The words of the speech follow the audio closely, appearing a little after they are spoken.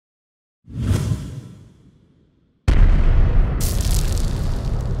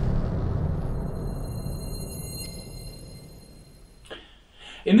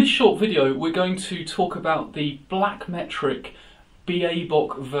In this short video we're going to talk about the Blackmetric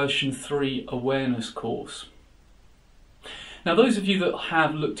BABOK version 3 awareness course. Now those of you that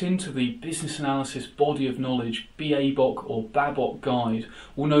have looked into the business analysis body of knowledge BABOK or BABOK guide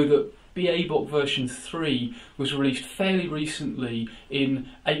will know that BABOK version 3 was released fairly recently in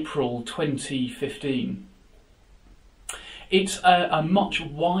April 2015. It's a much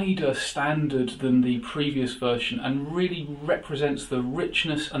wider standard than the previous version and really represents the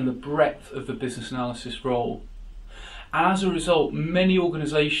richness and the breadth of the business analysis role. As a result, many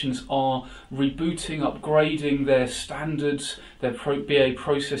organisations are rebooting, upgrading their standards, their BA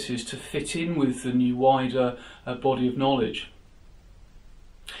processes to fit in with the new wider body of knowledge.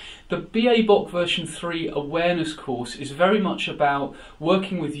 The BABOK version 3 awareness course is very much about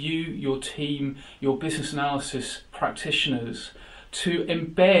working with you, your team, your business analysis practitioners to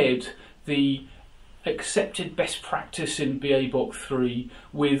embed the accepted best practice in BABOK 3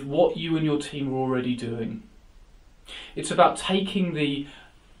 with what you and your team are already doing. It's about taking the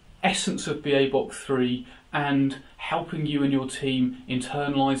essence of BABOK 3 and helping you and your team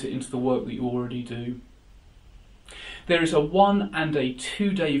internalise it into the work that you already do. There is a 1 and a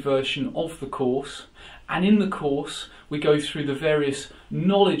 2 day version of the course, and in the course we go through the various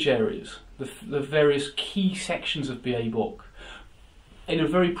knowledge areas, the various key sections of BABOK in a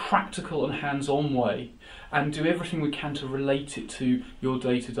very practical and hands-on way, and do everything we can to relate it to your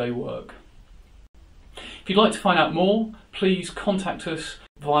day-to-day work. If you'd like to find out more, please contact us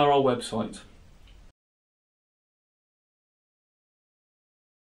via our website.